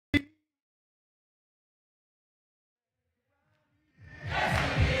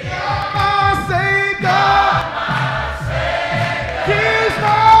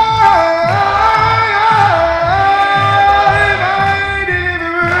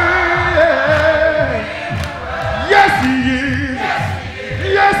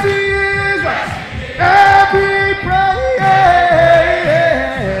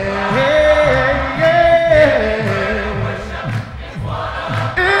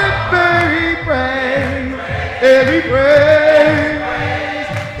Every praise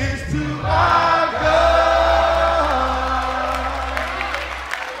is to our God.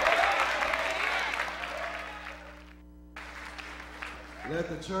 Let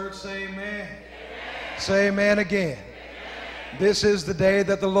the church say amen. Say amen again. This is the day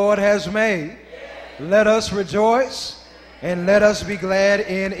that the Lord has made. Let us rejoice and let us be glad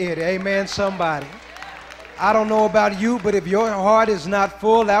in it. Amen, somebody. I don't know about you, but if your heart is not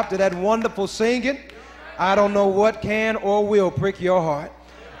full after that wonderful singing, I don't know what can or will prick your heart.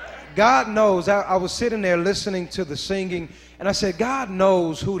 God knows. I was sitting there listening to the singing, and I said, God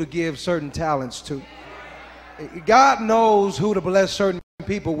knows who to give certain talents to. God knows who to bless certain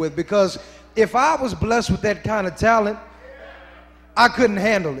people with, because if I was blessed with that kind of talent, I couldn't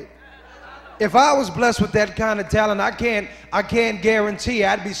handle it. If I was blessed with that kind of talent, I can't guarantee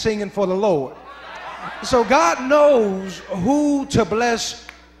I'd be singing for the Lord. So God knows who to bless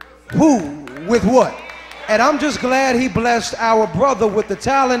who with what. And I'm just glad he blessed our brother with the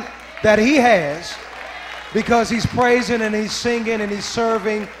talent that he has, because he's praising and he's singing and he's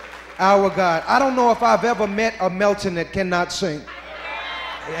serving our God. I don't know if I've ever met a Melton that cannot sing.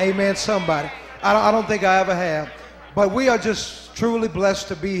 Amen, somebody. I don't think I ever have. But we are just truly blessed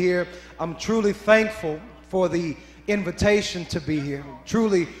to be here. I'm truly thankful for the invitation to be here.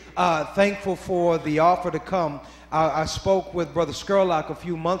 Truly thankful for the offer to come. I spoke with Brother Skurlock a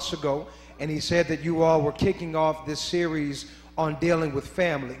few months ago, and he said that you all were kicking off this series on dealing with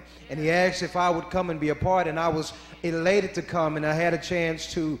family. And he asked if I would come and be a part, and I was elated to come, and I had a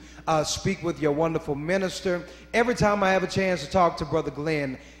chance to speak with your wonderful minister. Every time I have a chance to talk to Brother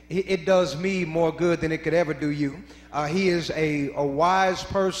Glenn, it does me more good than it could ever do you. He is a wise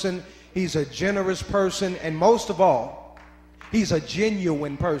person. He's a generous person, and most of all, he's a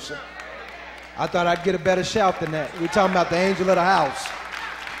genuine person. I thought I'd get a better shout than that. We're talking about the angel of the house.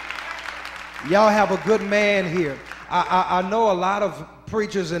 Y'all have a good man here. I know a lot of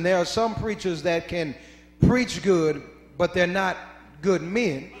preachers, and there are some preachers that can preach good, but they're not good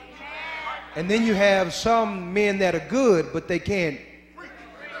men. And then you have some men that are good, but they can't.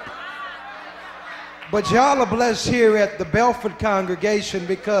 But y'all are blessed here at the Belford congregation,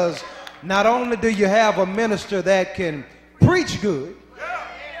 because not only do you have a minister that can preach good,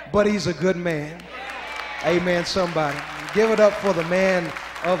 but he's a good man. Amen, somebody. Give it up for the man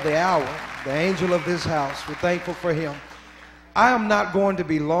of the hour, the angel of this house. We're thankful for him. I am not going to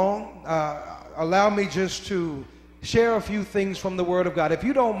be long. Allow me just to share a few things from the Word of God. If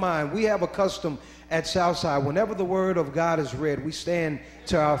you don't mind, we have a custom at Southside. Whenever the Word of God is read, we stand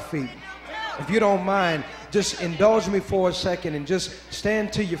to our feet. If you don't mind, just indulge me for a second and just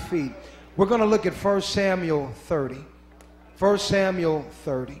stand to your feet. We're going to look at 1 Samuel 30. 1 Samuel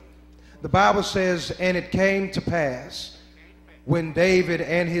 30. The Bible says, and it came to pass, when David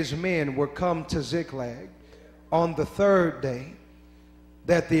and his men were come to Ziklag on the third day,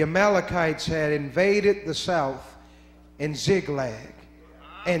 that the Amalekites had invaded the south in Ziklag,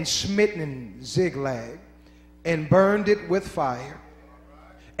 and smitten Ziklag, and burned it with fire,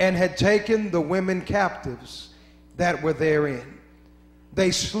 and had taken the women captives that were therein.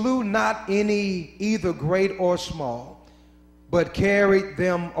 They slew not any, either great or small, but carried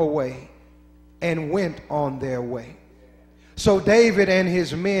them away, and went on their way. So David and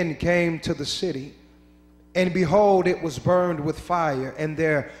his men came to the city, and behold, it was burned with fire, and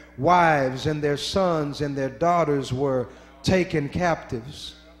their wives and their sons and their daughters were taken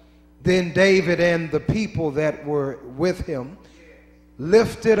captives. Then David and the people that were with him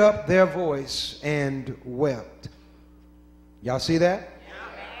lifted up their voice and wept. Y'all see that?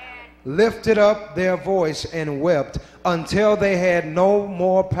 Lifted up their voice and wept until they had no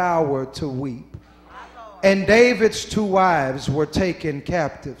more power to weep. And David's two wives were taken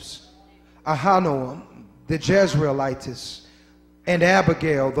captives, Ahinoam the Jezreelitess, and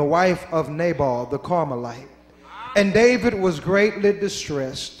Abigail the wife of Nabal the Carmelite. And David was greatly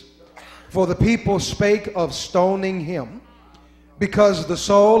distressed, for the people spake of stoning him, because the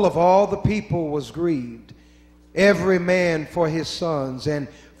soul of all the people was grieved, every man for his sons and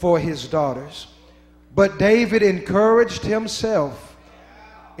for his daughters. But David encouraged himself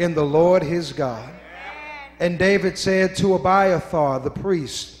in the Lord his God. And David said to Abiathar the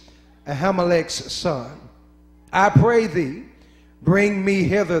priest, Ahimelech's son, I pray thee, bring me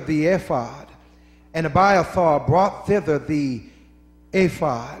hither the ephod. And Abiathar brought thither the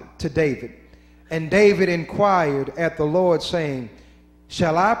ephod to David. And David inquired at the Lord, saying,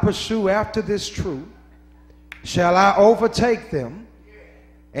 shall I pursue after this troop? Shall I overtake them?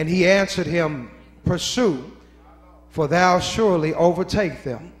 And he answered him, pursue, for thou surely overtake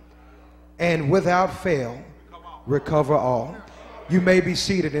them, and without fail recover all. You may be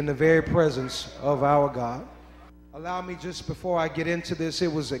seated in the very presence of our God. Allow me, just before I get into this,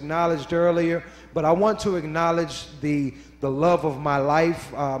 it was acknowledged earlier, but I want to acknowledge the love of my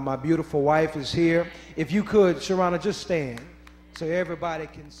life. My beautiful wife is here. If you could, Sharana, just stand so everybody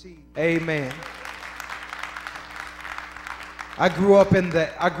can see. Amen. I grew up in the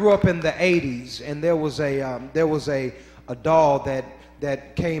 80s, and there was a doll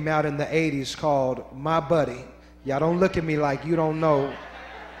that came out in the 80s called My Buddy. Y'all don't look at me like you don't know.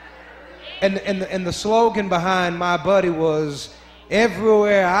 And the slogan behind My Buddy was,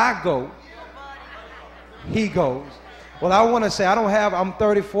 everywhere I go, he goes. Well, I want to say, I'm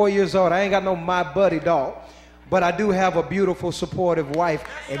 34 years old. I ain't got no My Buddy doll. But I do have a beautiful, supportive wife.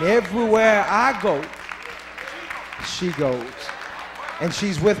 And everywhere I go, she goes. And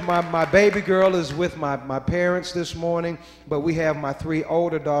she's with my baby girl is with my parents this morning, but we have my 3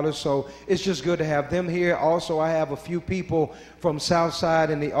 older daughters, so it's just good to have them here. Also, I have a few people from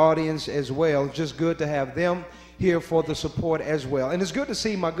Southside in the audience as well. Just good to have them here for the support as well. And it's good to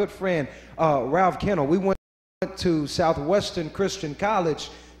see my good friend, Ralph Kennel. We went to Southwestern Christian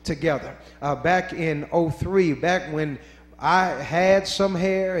College together back in '03, back when I had some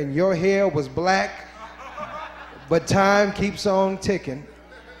hair and your hair was black. But time keeps on ticking.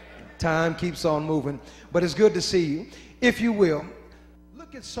 Time keeps on moving. But it's good to see you. If you will,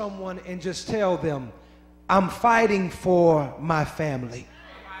 look at someone and just tell them, I'm fighting for my family.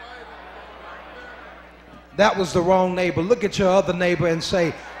 That was the wrong neighbor. Look at your other neighbor and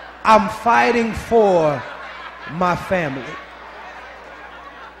say, I'm fighting for my family.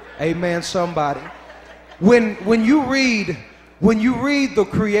 Amen, somebody. When you read the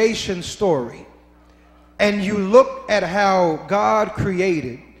creation story, and you look at how God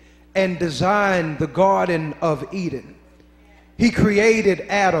created and designed the Garden of Eden. He created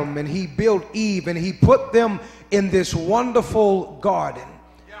Adam and he built Eve and he put them in this wonderful garden.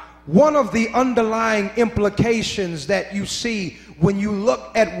 One of the underlying implications that you see when you look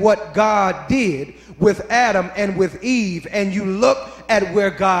at what God did with Adam and with Eve, and you look at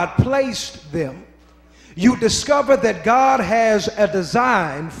where God placed them, you discover that God has a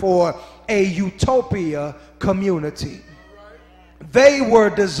design for a utopia community. They were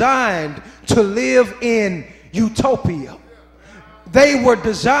designed to live in utopia. They were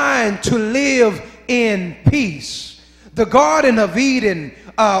designed to live in peace. The Garden of Eden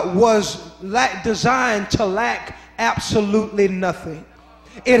was designed to lack absolutely nothing.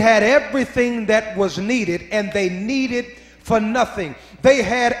 It had everything that was needed, and they needed for nothing. They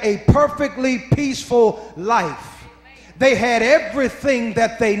had a perfectly peaceful life. They had everything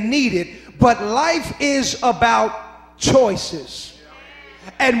that they needed. But life is about choices.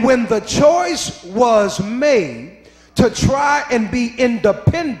 And when the choice was made to try and be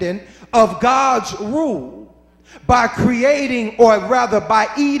independent of God's rule by creating, or rather by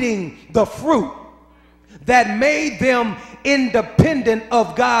eating the fruit that made them independent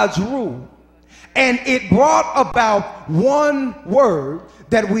of God's rule, and it brought about one word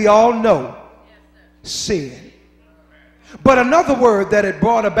that we all know, sin. But another word that it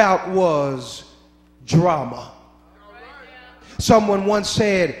brought about was drama. Someone once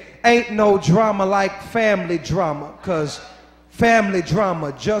said, ain't no drama like family drama, because family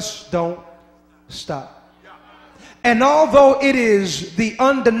drama just don't stop. And although it is the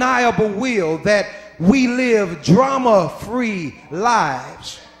undeniable will that we live drama-free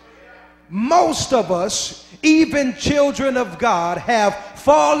lives, most of us, even children of God, have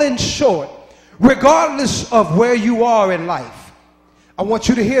fallen short. Regardless of where you are in life, I want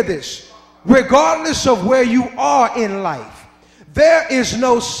you to hear this. Regardless of where you are in life, there is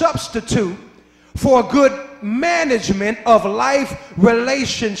no substitute for good management of life,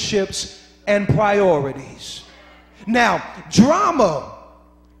 relationships, and priorities. Now, drama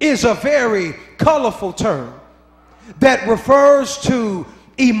is a very colorful term that refers to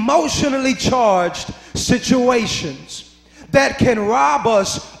emotionally charged situations that can rob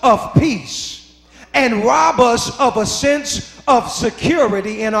us of peace and rob us of a sense of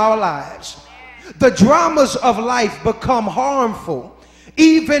security in our lives. The dramas of life become harmful,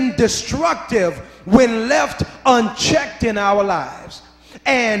 even destructive, when left unchecked in our lives.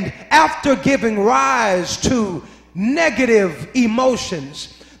 And after giving rise to negative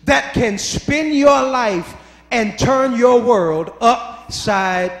emotions that can spin your life and turn your world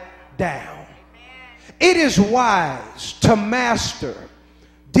upside down, it is wise to master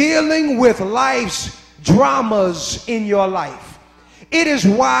dealing with life's dramas in your life. It is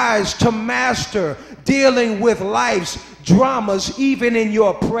wise to master dealing with life's dramas even in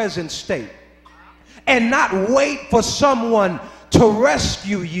your present state, and not wait for someone to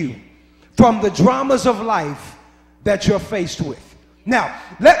rescue you from the dramas of life that you're faced with. Now,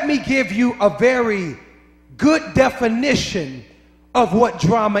 let me give you a very good definition of what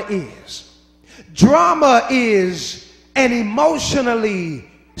drama is. Drama is an emotionally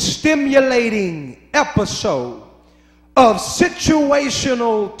stimulating episode of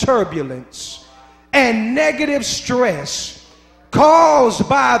situational turbulence and negative stress caused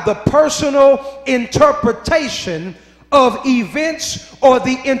by the personal interpretation of events or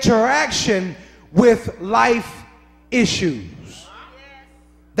the interaction with life issues.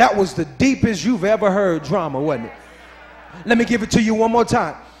 That was the deepest you've ever heard drama, wasn't it? Let me give it to you one more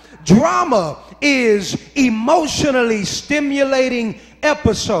time. Drama is emotionally stimulating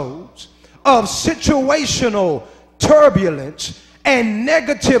episodes of situational turbulence and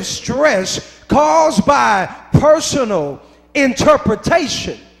negative stress caused by personal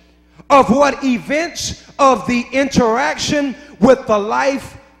interpretation of what events of the interaction with the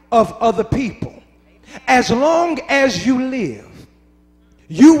life of other people. As long as you live,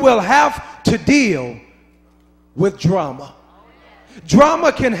 you will have to deal with drama.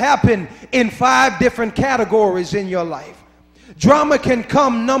 Drama can happen in 5 different categories in your life. Drama can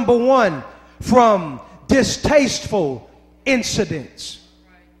come, number 1, from distasteful incidents.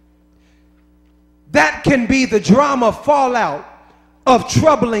 That can be the drama fallout of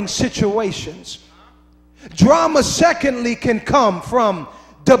troubling situations. Drama, secondly, can come from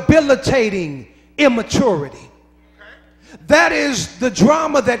debilitating immaturity. That is the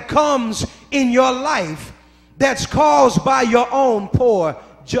drama that comes in your life that's caused by your own poor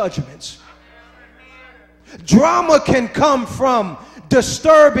judgments. Drama can come from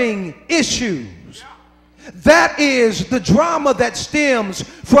disturbing issues. That is the drama that stems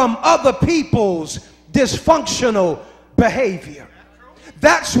from other people's dysfunctional behavior.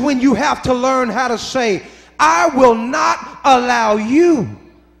 That's when you have to learn how to say, I will not allow you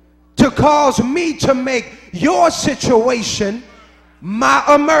to cause me to make your situation my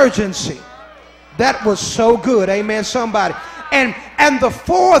emergency. That was so good, amen, somebody. And the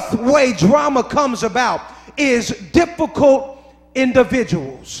 4th way drama comes about is difficult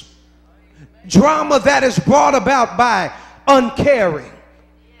individuals. Drama that is brought about by uncaring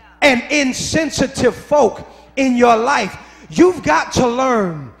and insensitive folk in your life. You've got to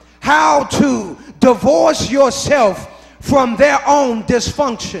learn how to divorce yourself from their own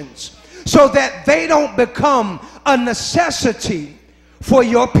dysfunctions so that they don't become a necessity for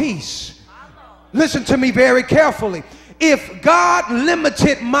your peace. Listen to me very carefully. If God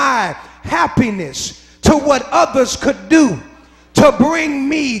limited my happiness to what others could do to bring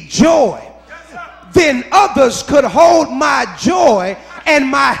me joy, then others could hold my joy and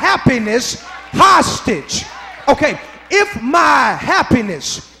my happiness hostage. Okay, if my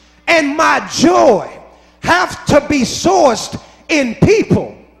happiness and my joy have to be sourced in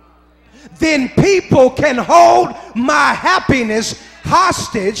people, then people can hold my happiness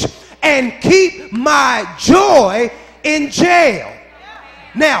hostage and keep my joy in jail.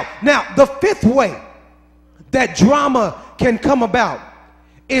 Now, the 5th way that drama can come about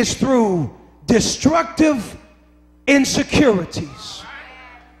is through destructive insecurities.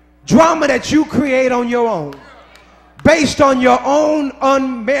 Drama that you create on your own, based on your own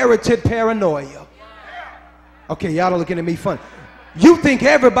unmerited paranoia. Okay, y'all are looking at me funny. You think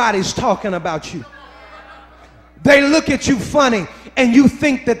everybody's talking about you. They look at you funny and you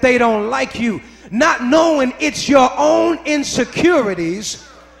think that they don't like you, not knowing it's your own insecurities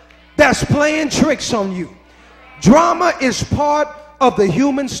that's playing tricks on you. Drama is part of the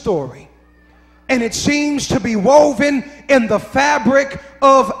human story, and it seems to be woven in the fabric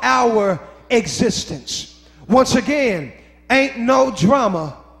of our existence. Once again, ain't no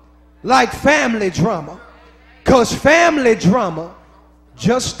drama like family drama, because family drama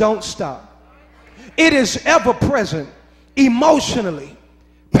just don't stop. It is ever present, emotionally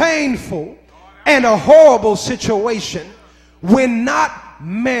painful, and a horrible situation when not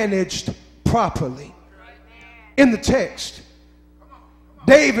managed properly. In the text,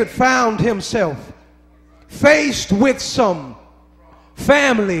 David found himself faced with some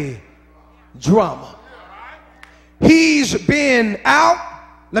family drama. He's been out.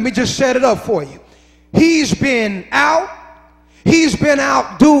 Let me just set it up for you. He's been out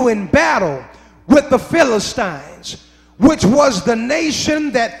doing battle with the Philistines, which was the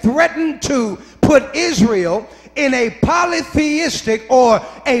nation that threatened to put Israel in a polytheistic or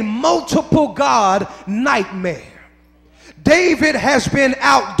a multiple God nightmare. David has been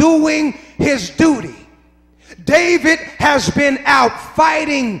out doing his duty. David has been out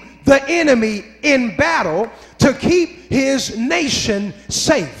fighting the enemy in battle to keep his nation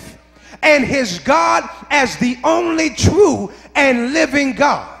safe, and his God as the only true and living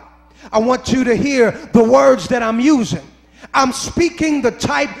God. I want you to hear the words that I'm using. I'm speaking the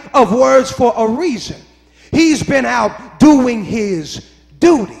type of words for a reason. He's been out doing his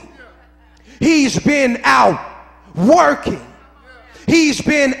duty. He's been out working. He's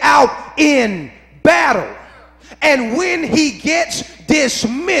been out in battle. And when he gets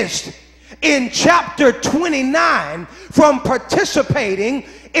dismissed in chapter 29 from participating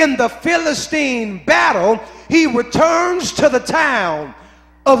in the Philistine battle, he returns to the town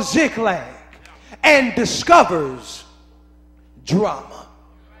of Ziklag and discovers drama.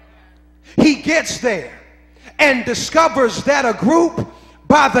 He gets there and discovers that a group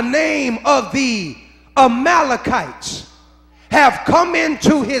by the name of the Amalekites have come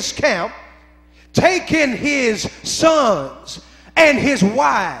into his camp, taken his sons and his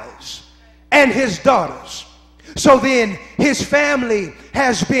wives and his daughters. So then his family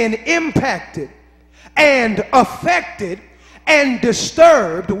has been impacted and affected and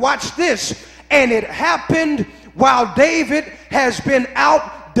disturbed. Watch this. And it happened while David has been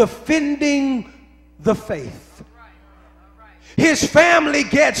out defending the faith. His family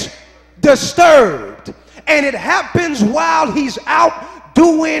gets disturbed, and it happens while he's out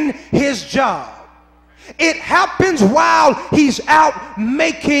doing his job. It happens while he's out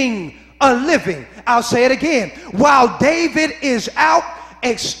making a living. I'll say it again. While David is out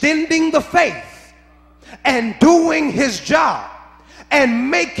extending the faith and doing his job and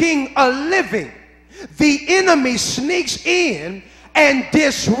making a living, the enemy sneaks in and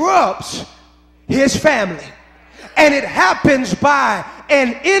disrupts his family. And it happens by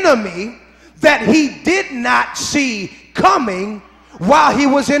an enemy that he did not see coming while he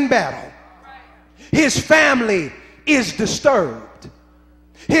was in battle. His family is disturbed.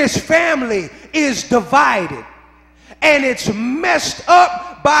 His family is divided. And it's messed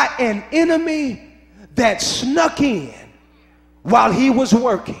up by an enemy that snuck in while he was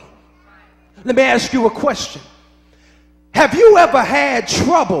working. Let me ask you a question. Have you ever had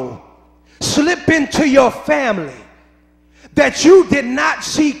trouble slip into your family that you did not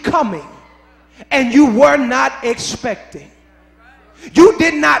see coming and you were not expecting? You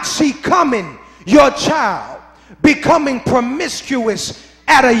did not see coming your child becoming promiscuous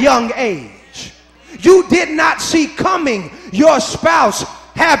at a young age. You did not see coming your spouse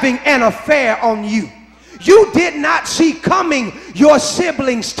having an affair on you. You did not see coming your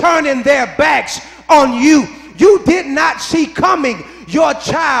siblings turning their backs on you. You did not see coming your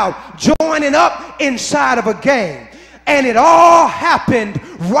child joining up inside of a gang. And it all happened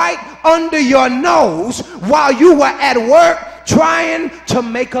right under your nose while you were at work trying to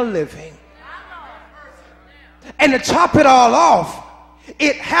make a living. And to top it all off,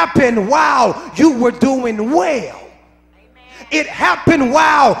 it happened while you were doing well. It happened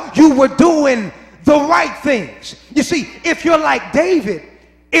while you were doing the right things. You see, if you're like David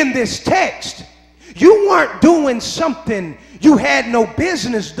in this text, you weren't doing something you had no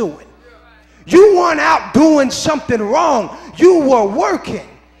business doing. You weren't out doing something wrong. You were working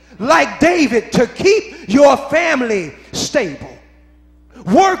like David to keep your family stable.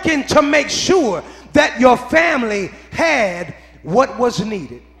 Working to make sure that your family had what was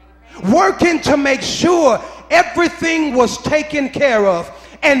needed. Working to make sure everything was taken care of.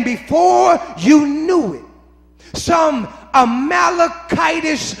 And before you knew it, some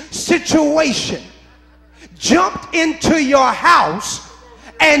Amalekitish situation jumped into your house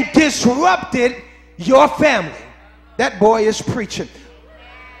and disrupted your family. That boy is preaching.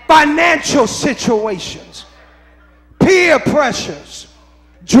 Financial situations, peer pressures,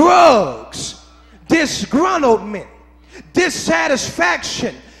 drugs, disgruntlement,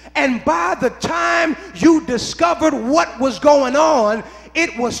 dissatisfaction. And by the time you discovered what was going on,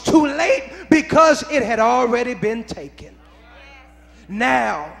 it was too late because it had already been taken.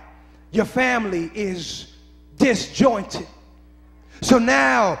 Now your family is disjointed. So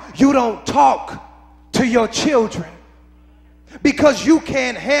now you don't talk to your children because you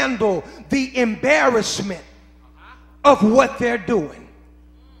can't handle the embarrassment of what they're doing.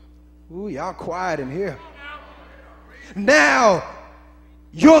 Ooh, y'all quiet in here. Now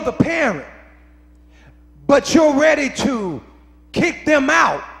you're the parent, but you're ready to kick them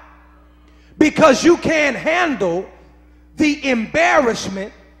out because you can't handle the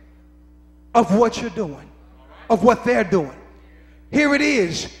embarrassment of what you're doing, of what they're doing. Here it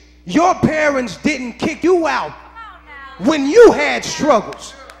is. Your parents didn't kick you out when you had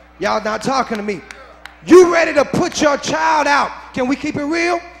struggles. Y'all not talking to me. You ready to put your child out? Can we keep it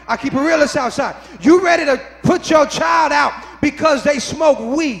real? I keep it real at Southside. You ready to put your child out because they smoke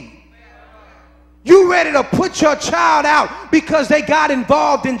weed? You ready to put your child out because they got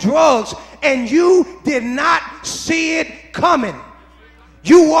involved in drugs and you did not see it coming?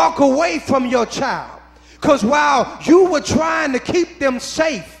 You walk away from your child because while you were trying to keep them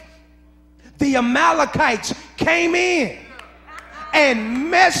safe, the Amalekites came in and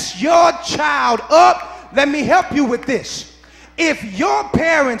messed your child up, let me help you with this. If your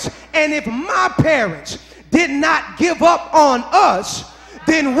parents and if my parents did not give up on us,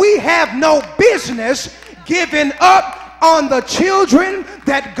 then we have no business giving up on the children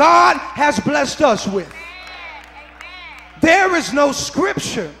that God has blessed us with. There is no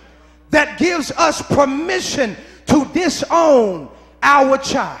scripture that gives us permission to disown our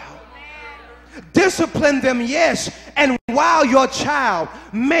child. Discipline them, yes, and while your child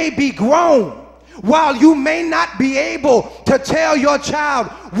may be grown, while you may not be able to tell your child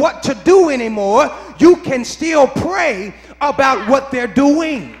what to do anymore, you can still pray about what they're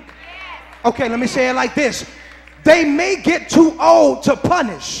doing. Okay, let me say it like this. They may get too old to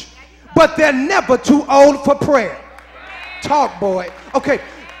punish, but they're never too old for prayer. Talk, boy. Okay,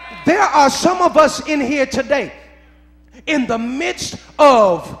 there are some of us in here today in the midst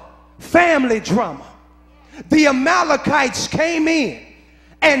of family drama. The Amalekites came in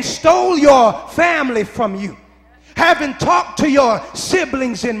and stole your family from you. Haven't talked to your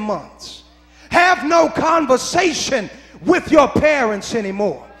siblings in months. Have no conversation with your parents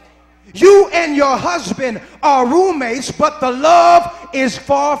anymore. You and your husband are roommates, but the love is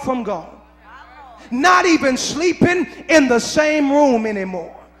far from gone. Not even sleeping in the same room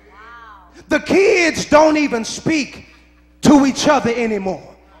anymore. The kids don't even speak to each other anymore.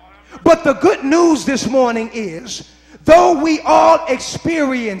 But the good news this morning is, though we all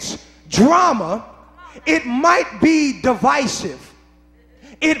experience drama, it might be divisive.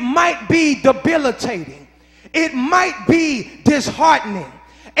 It might be debilitating. It might be disheartening.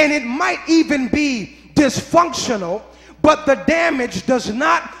 And it might even be dysfunctional. But the damage does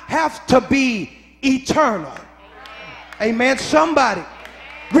not have to be eternal. Amen, somebody.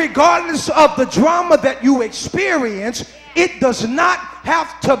 Regardless of the drama that you experience, it does not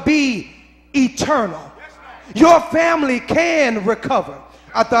have to be eternal. Your family can recover.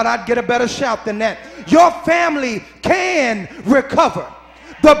 I thought I'd get a better shout than that. Your family can recover.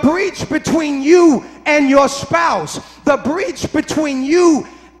 The breach between you and your spouse, the breach between you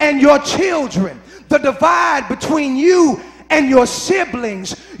and your children, the divide between you and your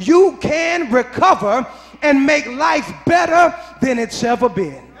siblings, you can recover and make life better than it's ever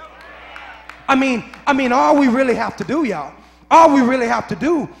been. I mean, all we really have to do, y'all, all we really have to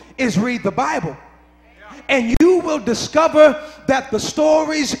do is read the Bible. And you will discover that the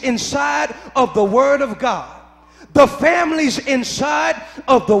stories inside of the Word of God, the families inside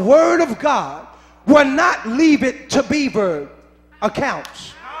of the Word of God, were not Leave It to Beaver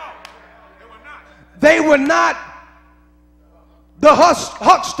accounts. They were not the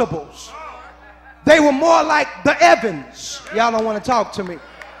Huxtables. They were more like the Evans. Y'all don't want to talk to me.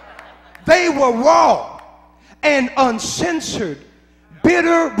 They were raw and uncensored,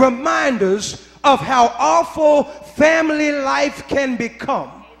 bitter reminders of how awful family life can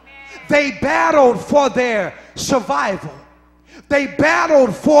become. They battled for their survival. They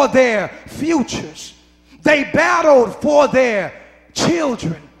battled for their futures. They battled for their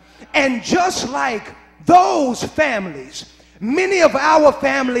children. And just like those families, many of our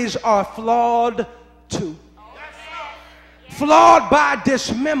families are flawed too. Flawed by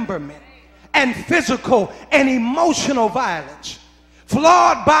dismemberment and physical and emotional violence.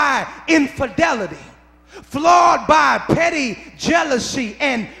 Flawed by infidelity. Flawed by petty jealousy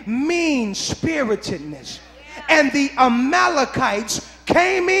and mean-spiritedness. And the Amalekites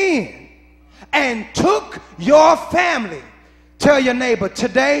came in and took your family. Tell your neighbor,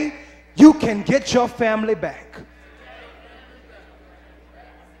 today you can get your family back.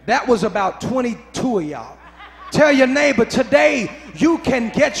 That was about 22 of y'all. Tell your neighbor, today you can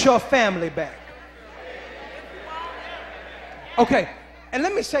get your family back. Okay, and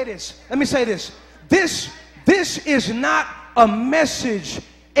let me say this. Let me say this. This is not a message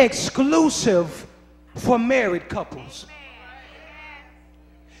exclusive for married couples.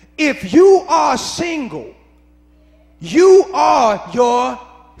 If you are single, you are your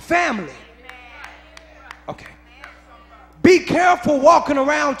family. Okay. Be careful walking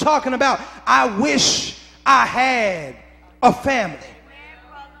around talking about, I wish I had a family.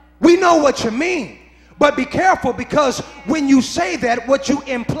 We know what you mean, but be careful, because when you say that, what you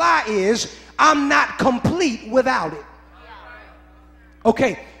imply is, I'm not complete without it.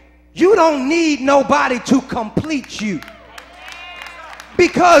 Okay, you don't need nobody to complete you.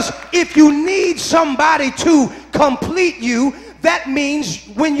 Because if you need somebody to complete you, that means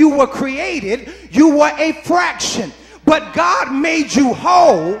when you were created, you were a fraction. But God made you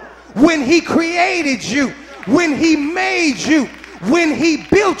whole when He created you, when He made you, when He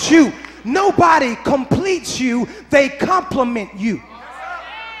built you. Nobody completes you, they complement you.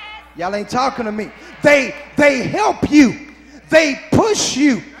 Y'all ain't talking to me. They help you. They push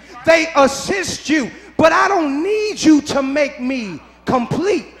you. They assist you. But I don't need you to make me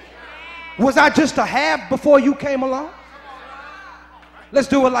complete. Was I just a half before you came along? Let's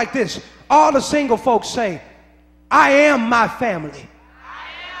do it like this. All the single folks say, I am my family.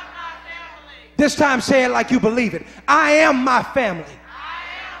 This time say it like you believe it. I am my family.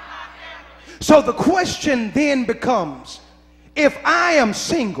 So the question then becomes, if I am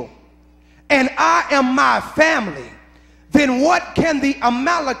single and I am my family, then what can the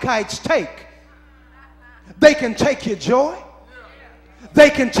Amalekites take? They can take your joy. They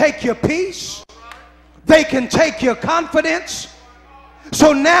can take your peace. They can take your confidence.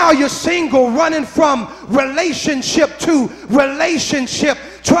 So now you're single, running from relationship to relationship,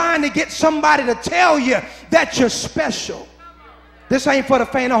 trying to get somebody to tell you that you're special. This ain't for the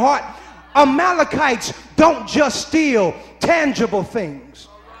faint of heart. Amalekites don't just steal tangible things.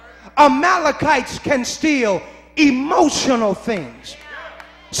 Amalekites can steal emotional things.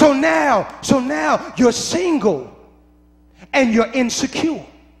 So now you're single and you're insecure.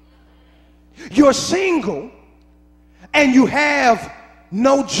 You're single and you have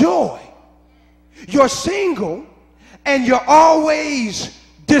no joy. You're single and you're always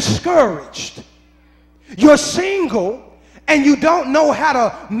discouraged. You're single and you don't know how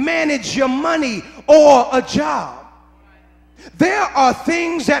to manage your money or a job. There are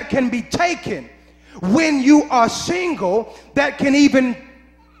things that can be taken when you are single that can even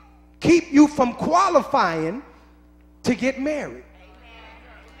keep you from qualifying to get married.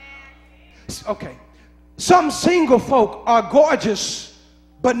 Okay, some single folk are gorgeous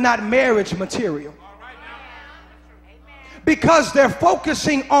but not marriage material because they're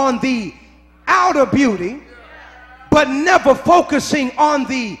focusing on the outer beauty but never focusing on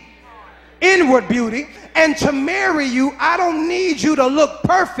the inward beauty. And to marry you, I don't need you to look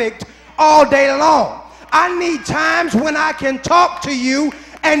perfect all day long. I need times when I can talk to you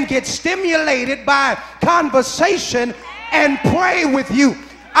and get stimulated by conversation and pray with you.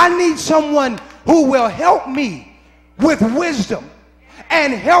 I need someone who will help me with wisdom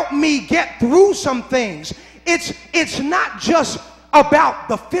and help me get through some things. It's not just about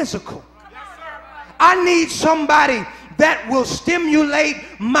the physical. I need somebody that will stimulate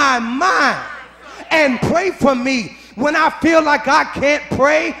my mind and pray for me when I feel like I can't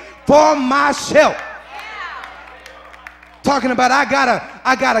pray for myself. Talking about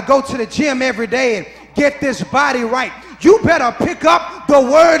I gotta go to the gym every day and get this body right. You better pick up the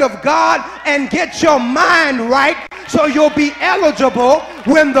word of God and get your mind right so you'll be eligible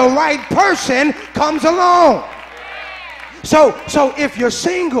when the right person comes along. So if you're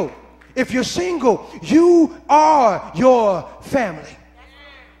single, you are your family.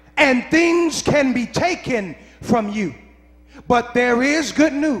 And things can be taken from you. But there is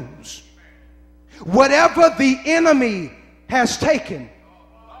good news. Whatever the enemy has taken,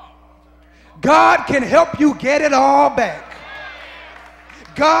 God can help you get it all back.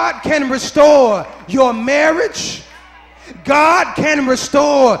 God can restore your marriage. God can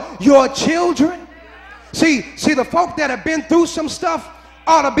restore your children. See, the folk that have been through some stuff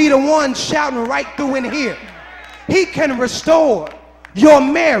ought to be the ones shouting right through in here. He can restore your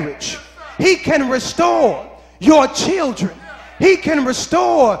marriage. He can restore your children. He can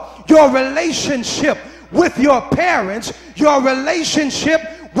restore your relationship with your parents, your relationship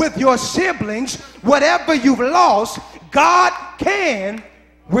with your siblings. Whatever you've lost, God can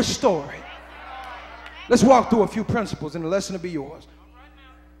restore it. Let's walk through a few principles and the lesson will be yours.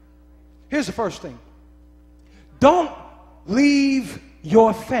 Here's the first thing. Don't leave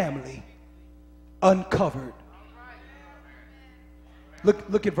your family uncovered.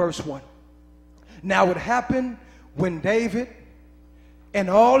 Look at verse 1. Now it happened when David and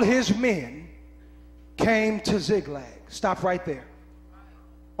all his men came to Ziklag. Stop right there.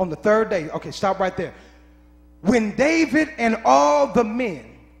 On the third day. Okay, stop right there. When David and all the men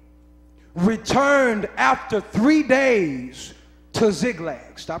returned after 3 days to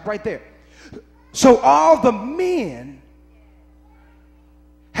Ziklag. Stop right there. So all the men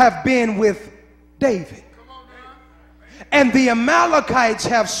have been with David. And the Amalekites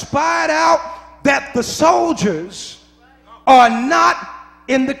have spied out that the soldiers are not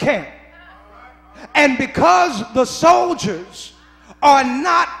in the camp. And because the soldiers are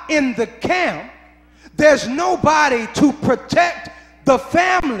not in the camp, there's nobody to protect the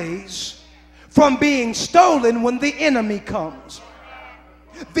families from being stolen when the enemy comes.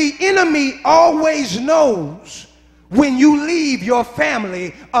 The enemy always knows when you leave your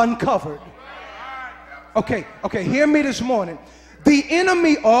family uncovered. Okay, hear me this morning. The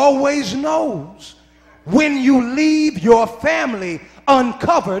enemy always knows when you leave your family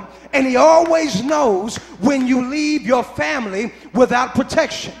uncovered, and he always knows when you leave your family without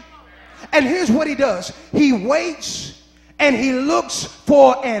protection. And here's what he does. He waits and he looks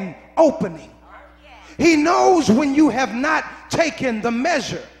for an opening. He knows when you have not taken the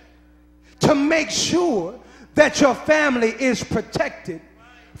measure to make sure that your family is protected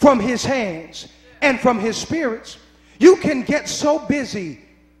from his hands and from his spirits. You can get so busy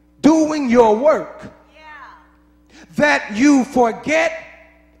doing your work that you forget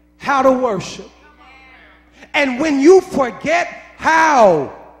how to worship. And when you forget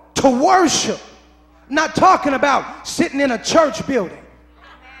how to worship, not talking about sitting in a church building,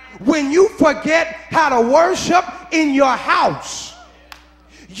 when you forget how to worship in your house,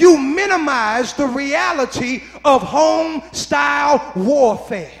 you minimize the reality of home style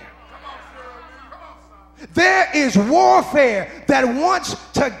warfare. There is warfare that wants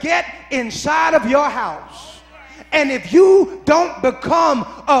to get inside of your house. And if you don't become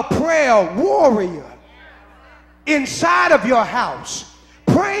a prayer warrior inside of your house,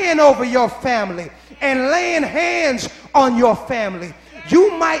 praying over your family and laying hands on your family,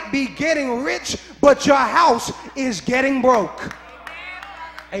 you might be getting rich, but your house is getting broke.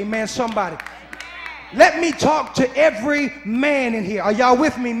 Amen, somebody. Let me talk to every man in here. Are y'all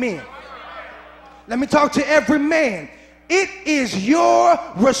with me, men? Let me talk to every man. It is your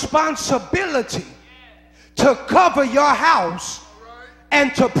responsibility to cover your house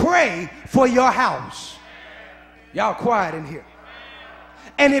and to pray for your house. Y'all quiet in here.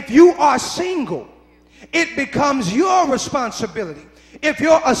 And if you are single, it becomes your responsibility. If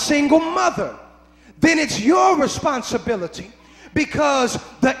you're a single mother, then it's your responsibility, because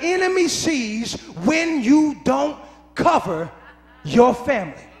the enemy sees when you don't cover your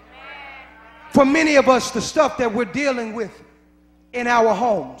family. For many of us, the stuff that we're dealing with in our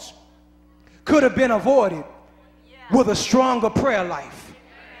homes could have been avoided with a stronger prayer life.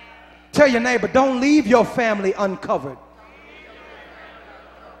 Tell your neighbor, don't leave your family uncovered.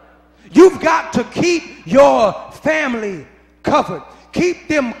 You've got to keep your family covered. Keep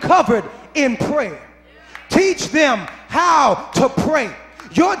them covered in prayer. Teach them how to pray.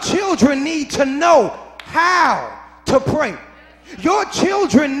 Your children need to know how to pray. Your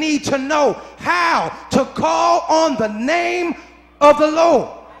children need to know how to call on the name of the Lord.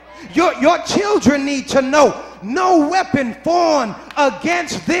 Your children need to know no weapon formed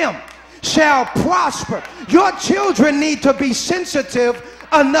against them shall prosper. Your children need to be sensitive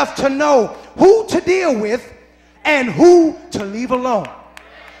enough to know who to deal with and who to leave alone.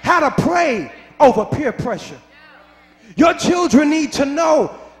 How to pray over peer pressure. Your children need to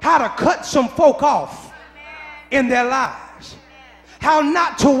know how to cut some folk off in their lives. How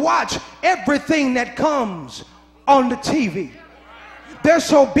not to watch everything that comes on the TV. They're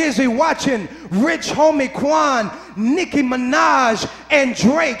so busy watching Rich Homie Quan, Nicki Minaj, and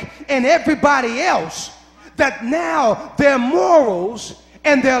Drake, and everybody else, that now their morals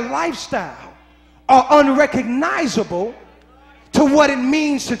and their lifestyle are unrecognizable to what it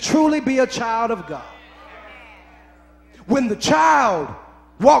means to truly be a child of God. When the child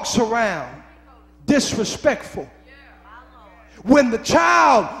walks around disrespectful, when the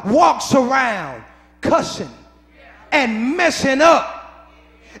child walks around cussing and messing up,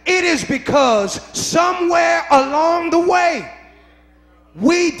 it is because somewhere along the way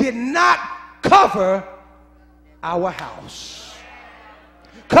we did not cover our house.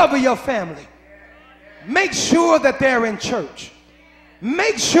 Cover your family. Make sure that they're in church.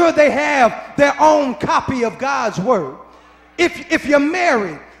 Make sure they have their own copy of God's word. If you're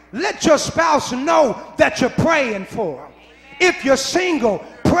married, let your spouse know that you're praying for them. If you're single,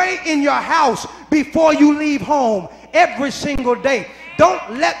 pray in your house before you leave home every single day.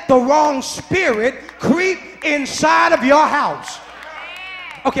 Don't let the wrong spirit creep inside of your house.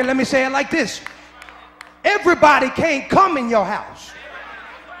 Okay, let me say it like this. Everybody can't come in your house.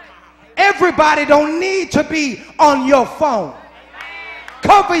 Everybody don't need to be on your phone.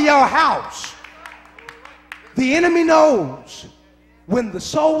 Cover your house. The enemy knows when the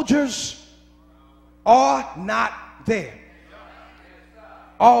soldiers are not there.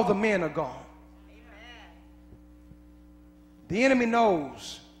 All the men are gone. The enemy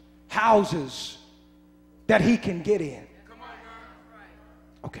knows houses that he can get in.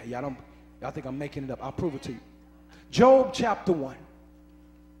 Okay, y'all think I'm making it up. I'll prove it to you. Job chapter 1.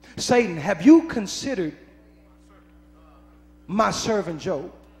 Satan, have you considered my servant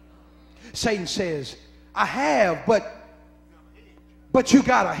Job? Satan says, I have, but you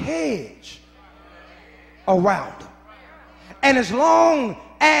got a hedge around him. And as long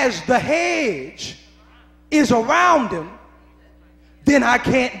as the hedge is around him, then I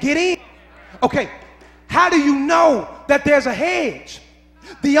can't get in. Okay, how do you know that there's a hedge.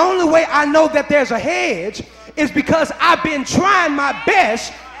 The only way I know that there's a hedge is because I've been trying my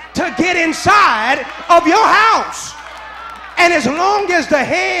best to get inside of your house. And as long as the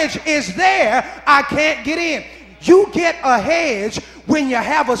hedge is there, I can't get in. You get a hedge when you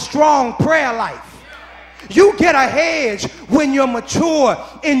have a strong prayer life. You get a hedge when you're mature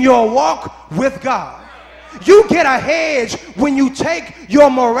in your walk with God. You get a hedge when you take your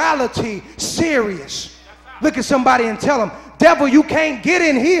morality serious. Look at somebody and tell them, devil, you can't get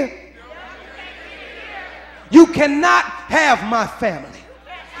in here. You cannot have my family.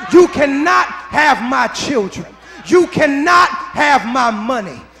 You cannot have my children. You cannot have my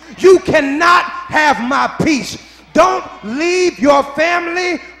money. You cannot have my peace. Don't leave your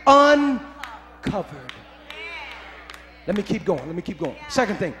family uncovered. Let me keep going. Let me keep going.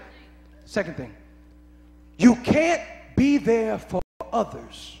 Second thing. You can't be there for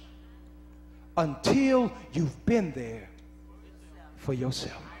others until you've been there for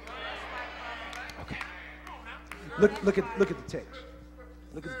yourself. Okay. Look at the text.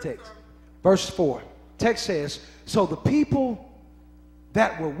 Look at the text. Verse 4. Text says, so the people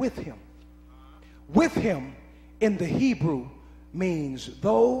that were with him in the Hebrew means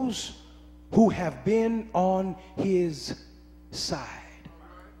those who have been on his side.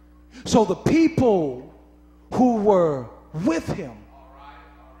 So the people who were with him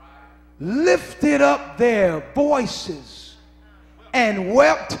lifted up their voices and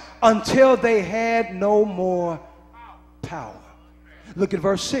wept until they had no more power. Look at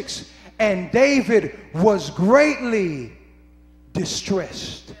verse 6. And David was greatly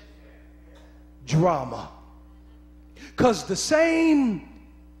distressed. Drama. Because the same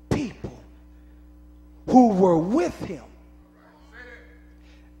people who were with him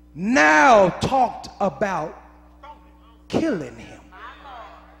now talked about killing him.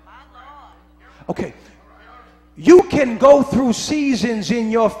 Okay, you can go through seasons in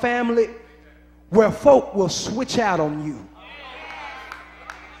your family where folk will switch out on you.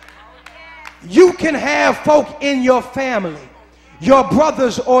 You can have folk in your family, your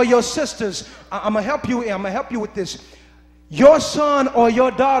brothers or your sisters. I'm gonna help you with this. Your son or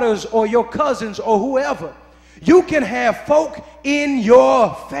your daughters or your cousins or whoever. You can have folk in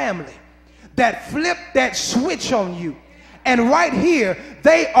your family that flip that switch on you. And right here,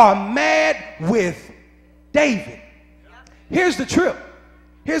 they are mad with David. Here's the trip.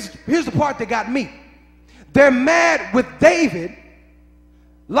 Here's the part that got me. They're mad with David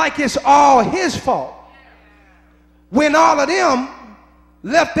like it's all his fault, when all of them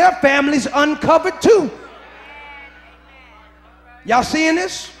left their families uncovered too. Y'all seeing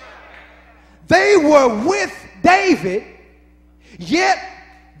this? They were with David, yet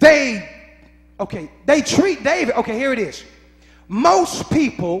they treat David. Okay, here it is. Most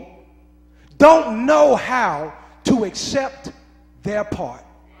people don't know how to accept their part.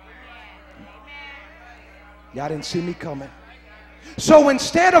 Y'all didn't see me coming. So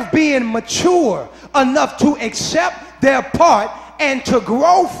instead of being mature enough to accept their part and to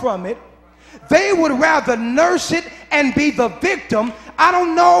grow from it, they would rather nurse it and be the victim. I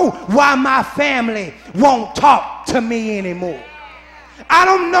don't know why my family won't talk to me anymore. I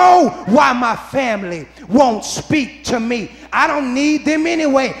don't know why my family won't speak to me. I don't need them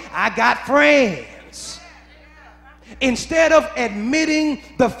anyway. I got friends. Instead of admitting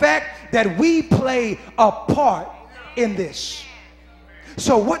the fact that we play a part in this.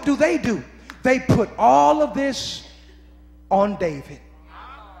 So what do? They put all of this on David.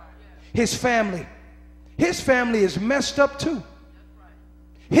 His family is messed up too.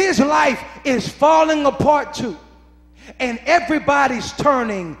 His life is falling apart too. And everybody's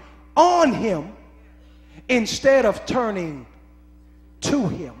turning on him instead of turning to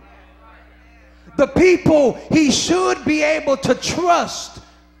him. The people he should be able to trust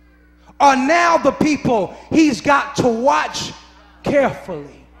are now the people he's got to watch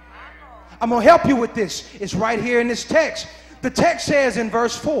carefully. I'm going to help you with this. It's right here in this text. The text says in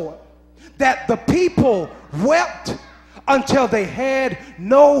verse 4 that the people wept until they had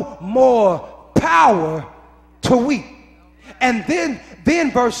no more power to weep. And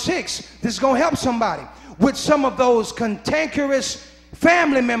then verse 6, this is going to help somebody with some of those cantankerous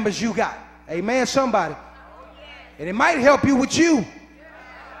family members you got. Amen, somebody. And it might help you with you.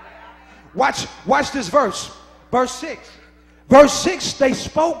 Watch this verse. Verse 6. Verse 6, they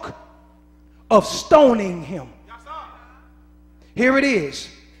spoke of stoning him. Here it is.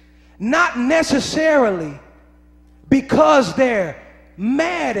 Not necessarily because they're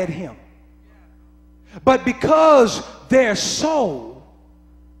mad at him, but because their soul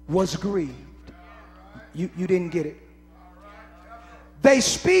was grieved. You didn't get it. They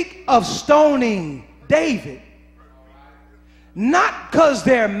speak of stoning David Not because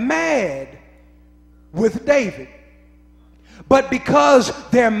they're mad with David, but because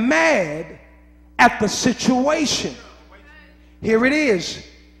they're mad at the situation. Here it is.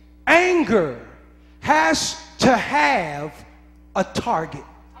 Anger has to have a target.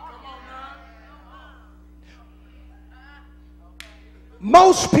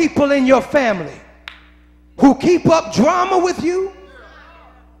 Most people in your family who keep up drama with you,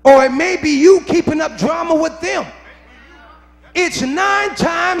 or it may be you keeping up drama with them, it's 9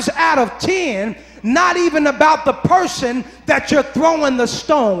 times out of 10 not even about the person that you're throwing the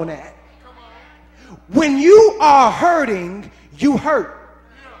stone at. When you are hurting, you hurt.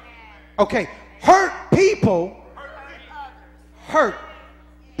 Okay, hurt people hurt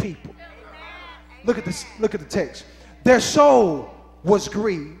people. Look at this, look at the text. Their soul was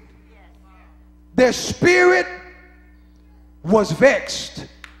grieved. Their spirit was vexed.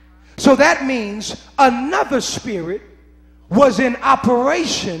 So that means another spirit was in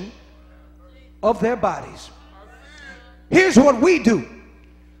operation of their bodies. Here's what we do.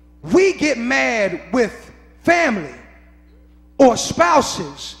 We get mad with family or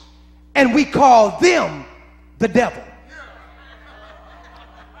spouses and we call them the devil.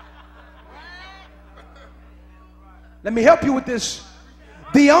 Let me help you with this.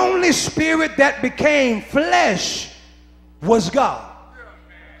 The only spirit that became flesh was God.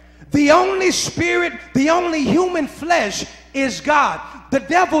 The only spirit, the only human flesh is God. The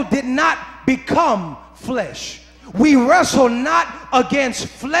devil did not become flesh. We wrestle not against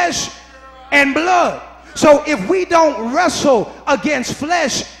flesh and blood. So if we don't wrestle against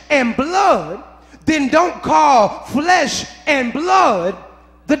flesh and blood, then don't call flesh and blood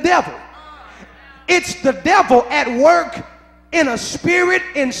the devil. It's the devil at work in a spirit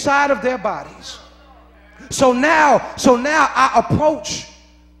inside of their bodies. So now I approach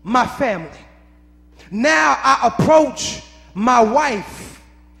my family. Now I approach my wife.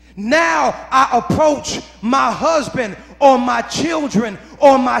 Now I approach my husband or my children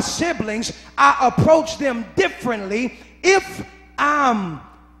or my siblings. I approach them differently if I'm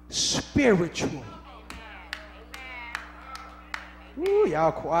spiritual. Ooh,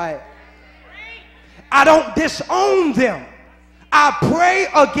 y'all quiet. I don't disown them. I pray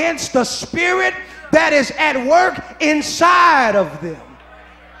against the spirit that is at work inside of them.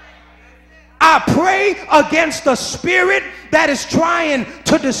 I pray against the spirit that is trying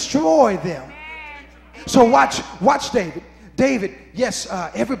to destroy them. So watch David. David, yes,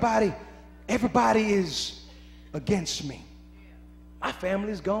 everybody is against me. My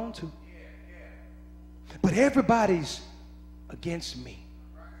family's gone too. But everybody's against me.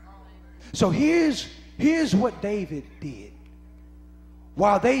 So here's what David did.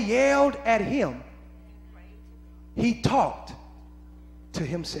 While they yelled at him, he talked to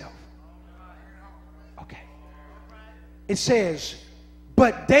himself. Okay. It says,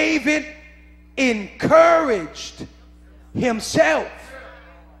 but David encouraged himself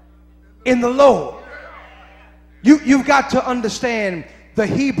in the Lord. You've got to understand the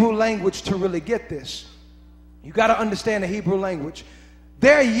Hebrew language to really get this. You got to understand the Hebrew language.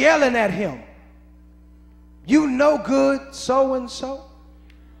 They're yelling at him. You no good so-and-so.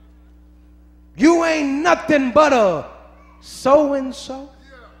 You ain't nothing but a so-and-so.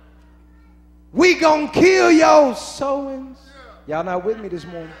 We gonna kill your so-and-so. Y'all not with me this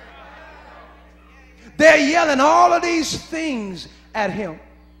morning. They're yelling all of these things at him.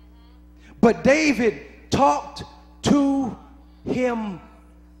 But David talked to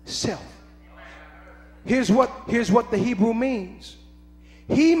himself. Here's what the Hebrew means.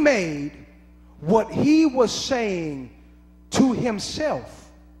 He made what he was saying to himself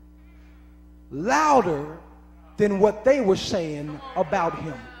louder than what they were saying about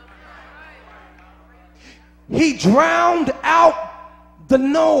him. He drowned out the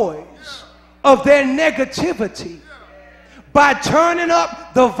noise of their negativity by turning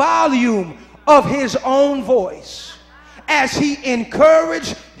up the volume of his own voice as he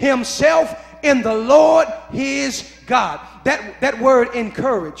encouraged himself in the Lord his God. That word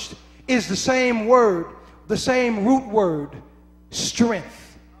encouraged is the same word, the same root word, strength.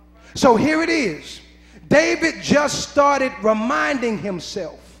 So here it is. David just started reminding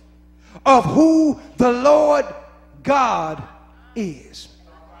himself of who the Lord God is.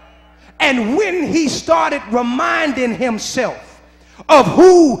 And when he started reminding himself of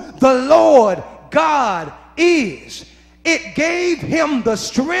who the Lord God is, it gave him the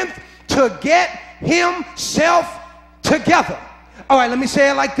strength to get himself together. All right, let me say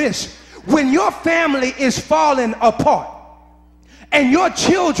it like this. When your family is falling apart and your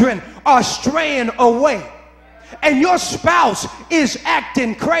children are straying away, and your spouse is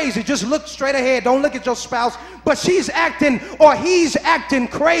acting crazy, just look straight ahead, don't look at your spouse, but she's acting or he's acting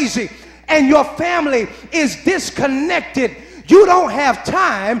crazy, and your family is disconnected, you don't have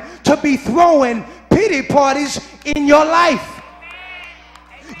time to be throwing pity parties in your life.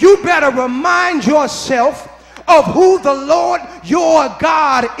 You better remind yourself of who the Lord your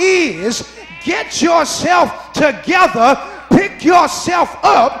God is. Get yourself together, pick yourself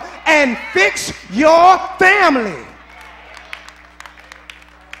up, and fix your family.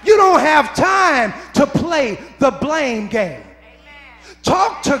 You don't have time to play the blame game.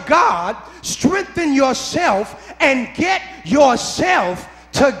 Talk to God, strengthen yourself, and get yourself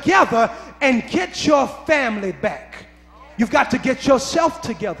together and get your family back. You've got to get yourself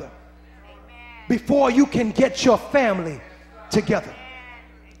together before you can get your family together.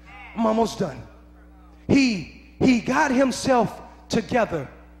 I'm almost done. He got himself together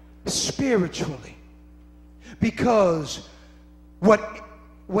spiritually because what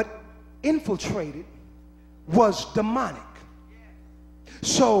infiltrated was demonic.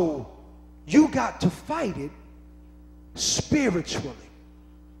 So you got to fight it spiritually.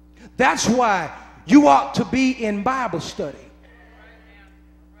 That's why you ought to be in Bible study.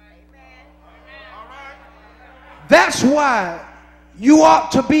 That's why you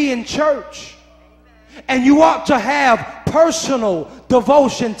ought to be in church, and you ought to have personal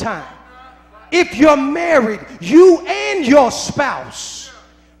devotion time. If you're married, you and your spouse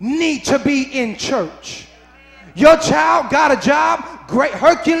need to be in church. Your child got a job, great,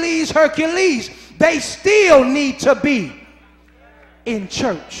 Hercules, they still need to be in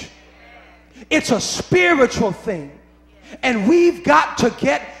church. It's a spiritual thing, and we've got to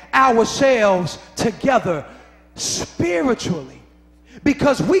get ourselves together spiritually,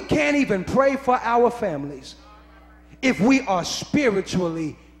 because we can't even pray for our families if we are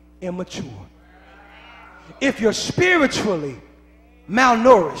spiritually immature. If you're spiritually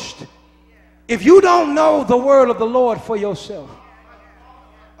malnourished, if you don't know the word of the Lord for yourself,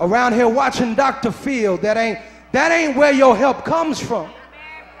 around here watching Dr. Phil, that ain't where your help comes from.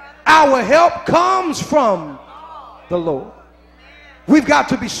 Our help comes from the Lord. We've got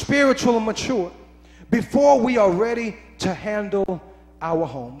to be spiritual and mature before we are ready to handle our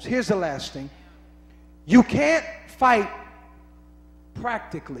homes. Here's the last thing. You can't fight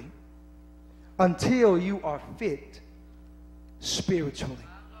practically until you are fit spiritually.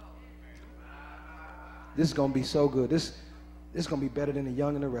 This is going to be so good. This is going to be better than The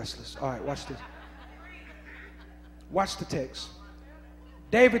Young and the Restless. All right, watch this. Watch the text.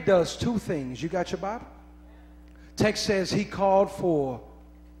 David does two things. You got your Bible? Text says he called for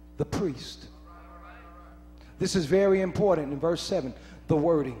the priest. This is very important in verse 7, the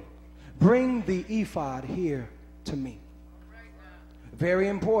wording. Bring the ephod here to me. Very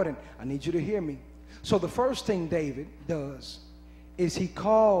important. I need you to hear me. So the first thing David does is he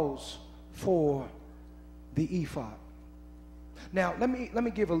calls for the ephod. Now, let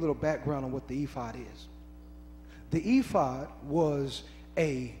me give a little background on what the ephod is. The ephod was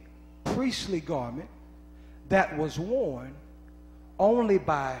a priestly garment that was worn only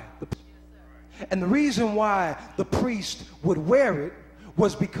by the priest. And the reason why the priest would wear it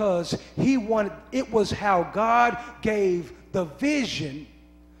was because it was how God gave the vision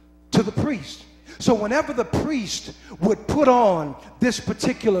to the priest. So whenever the priest would put on this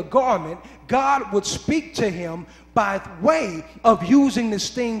particular garment, God would speak to him by way of using this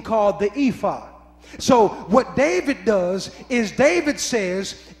thing called the ephod. So what David does is David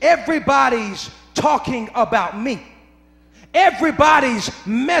says, everybody's talking about me. Everybody's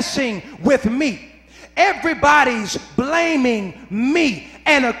messing with me. Everybody's blaming me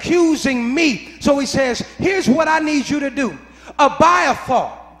and accusing me. So he says, here's what I need you to do.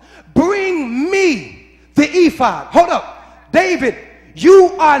 Abiathar, bring me the ephod. Hold up. David,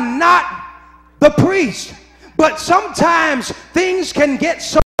 you are not the priest. But sometimes things can get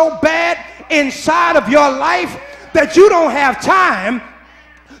so bad inside of your life that you don't have time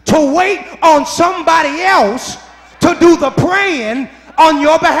to wait on somebody else to do the praying on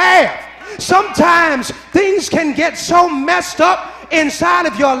your behalf. Sometimes things can get so messed up inside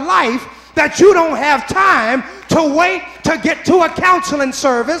of your life that you don't have time to wait to get to a counseling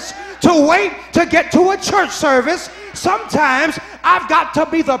service, to wait to get to a church service. Sometimes I've got to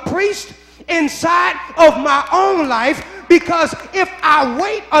be the priest inside of my own life, because if I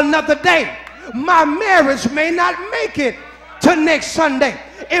wait another day, my marriage may not make it to next Sunday.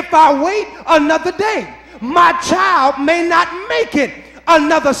 If I wait another day, my child may not make it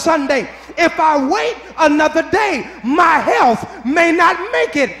another Sunday. If I wait another day, my health may not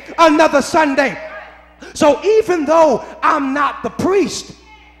make it another Sunday. So even though I'm not the priest,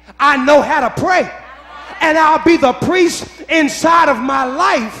 I know how to pray. and I'll be the priest inside of my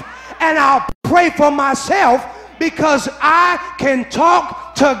life, and I'll pray for myself, because I can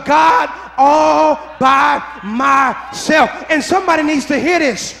talk to God all by myself. And somebody needs to hear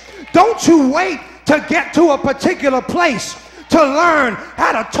this. Don't you wait to get to a particular place to learn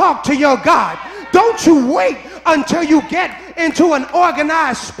how to talk to your God. Don't you wait until you get into an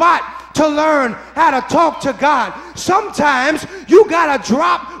organized spot to learn how to talk to God. Sometimes you gotta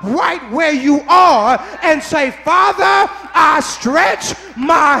drop right where you are and say, Father, I stretch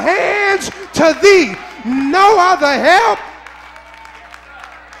my hands to thee. No other help.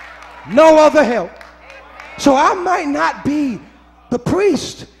 No other help. So I might not be the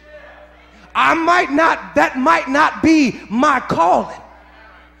priest. That might not be my calling.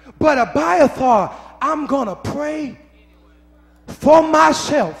 But Abiathar, I'm gonna pray for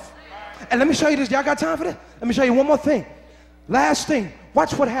myself. And let me show you this. Y'all got time for this? Let me show you one more thing. Last thing.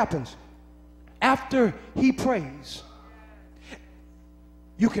 Watch what happens. After he prays,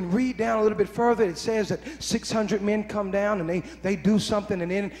 you can read down a little bit further. It says that 600 men come down and they do something,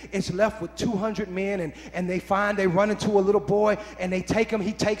 and then it's left with 200 men, and they run into a little boy, and they take him.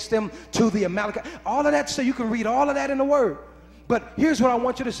 He takes them to the Amalekite. All of that, so you can read all of that in the Word. But here's what I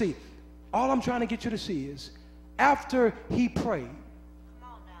want you to see. All I'm trying to get you to see is, after he prayed,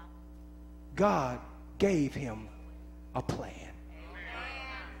 God gave him a plan.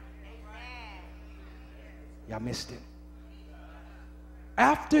 Y'all missed it.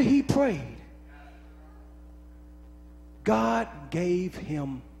 After he prayed, God gave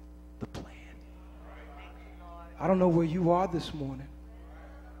him the plan. I don't know where you are this morning.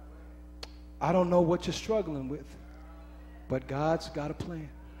 I don't know what you're struggling with, but God's got a plan.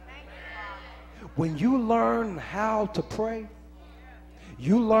 When you learn how to pray,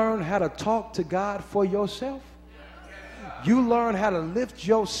 you learn how to talk to God for yourself. You learn how to lift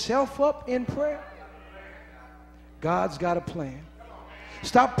yourself up in prayer. God's got a plan.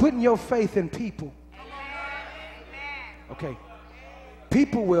 Stop putting your faith in people. Okay.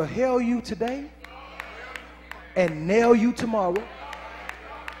 People will hail you today and nail you tomorrow.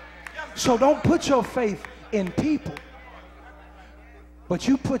 So don't put your faith in people, but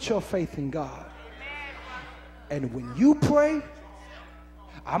you put your faith in God. And when you pray,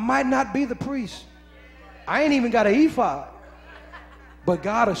 I might not be the priest. I ain't even got an ephod, but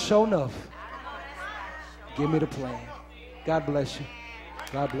God has shown enough. Give me the plan. God bless you.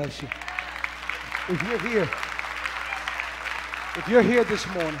 God bless you. If you're here this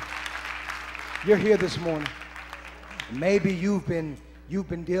morning, maybe you've been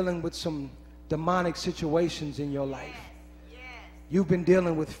dealing with some demonic situations in your life. You've been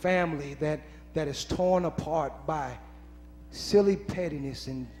dealing with family that is torn apart by silly pettiness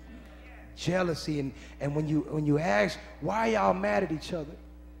and jealousy, and when you ask why y'all mad at each other,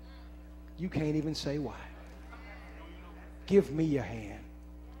 you can't even say why. Give me your hand.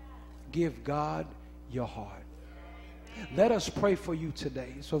 Give God your heart. Let us pray for you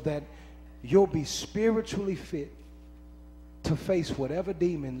today so that you'll be spiritually fit to face whatever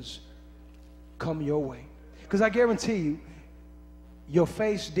demons come your way. Because I guarantee you, you'll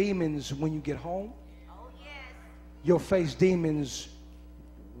face demons when you get home. You'll face demons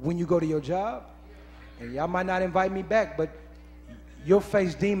when you go to your job. And y'all might not invite me back, but you'll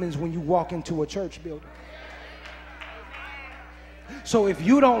face demons when you walk into a church building. So if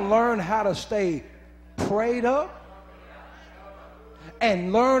you don't learn how to stay prayed up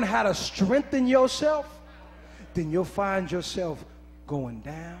and learn how to strengthen yourself, then you'll find yourself going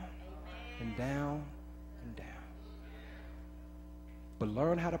down and down and down. But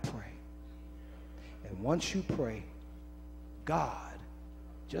learn how to pray. And once you pray, God,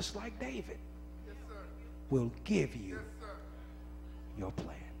 just like David, will give you your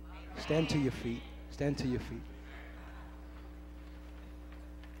plan. Stand to your feet. Stand to your feet.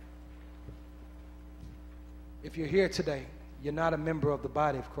 If you're here today, you're not a member of the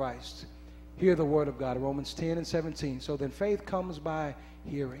body of Christ, hear the word of God, Romans 10 and 17. So then faith comes by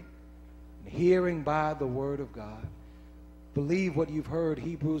hearing, and hearing by the word of God. Believe what you've heard,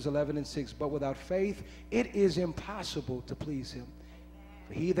 Hebrews 11 and 6. But without faith, it is impossible to please him.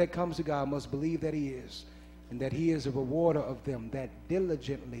 For he that comes to God must believe that he is, and that he is a rewarder of them that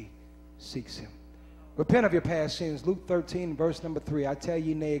diligently seeks him. Repent of your past sins. Luke 13, verse number 3. I tell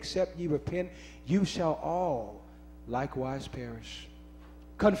ye, nay, except ye repent, you shall all likewise perish.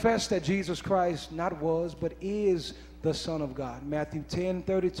 Confess that Jesus Christ not was, but is the Son of God. Matthew 10,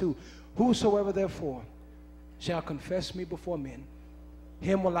 32. Whosoever therefore shall confess me before men,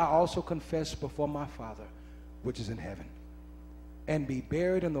 him will I also confess before my Father, which is in heaven. And be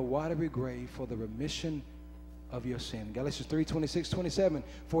buried in the watery grave for the remission of your sin. Galatians 3:26-27.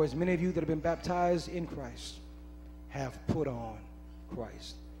 For as many of you that have been baptized in Christ have put on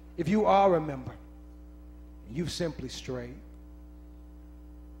Christ. If you are a member, you've simply strayed.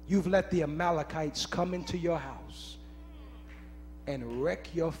 You've let the Amalekites come into your house and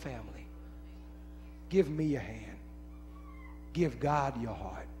wreck your family. Give me your hand. Give God your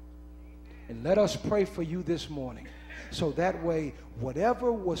heart. And let us pray for you this morning. So that way,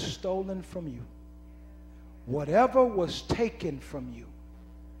 whatever was stolen from you, whatever was taken from you,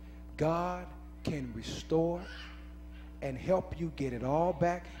 God can restore and help you get it all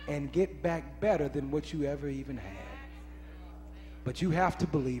back and get back better than what you ever even had. But you have to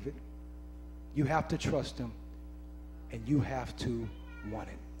believe it. You have to trust him. And you have to want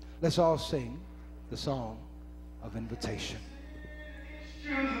it. Let's all sing the song of invitation.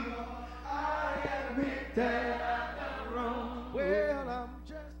 Well, I'm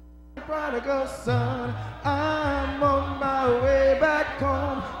just a prodigal son. I'm on my way back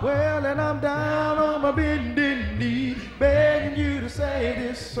home. Well, and I'm down on my bending knee, begging you to save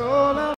this soul.